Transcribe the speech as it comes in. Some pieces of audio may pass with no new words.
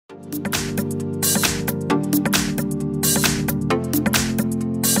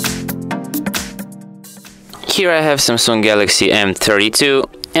Here I have Samsung Galaxy M32,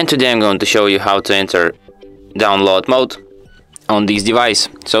 and today I'm going to show you how to enter download mode on this device.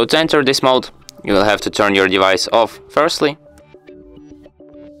 So to enter this mode, you will have to turn your device off firstly,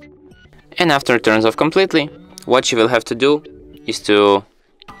 and after it turns off completely, what you will have to do is to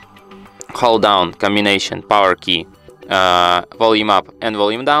hold down combination power key, volume up and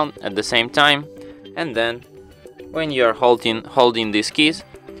volume down at the same time, and then when you are holding these keys,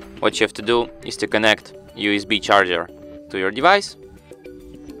 what you have to do is to connect USB charger to your device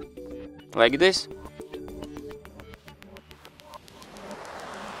like this,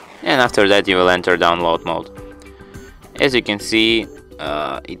 and after that you will enter download mode. As you can see,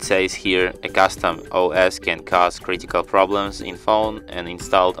 it says here a custom OS can cause critical problems in phone and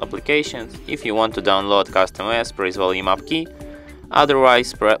installed applications. If you want to download custom OS, press volume up key,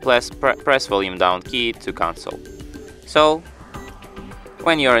 otherwise press volume down key to cancel. So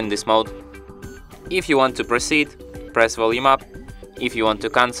when you are in this mode, if you want to proceed, press volume up. If you want to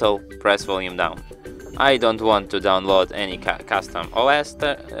cancel, press volume down. I don't want to download any custom OS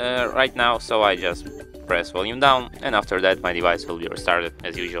right now, so I just press volume down, and after that my device will be restarted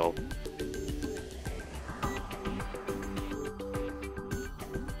as usual.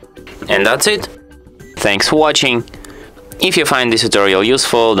 And that's it. Thanks for watching. If you find this tutorial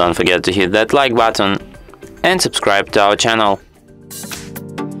useful, don't forget to hit that like button and subscribe to our channel.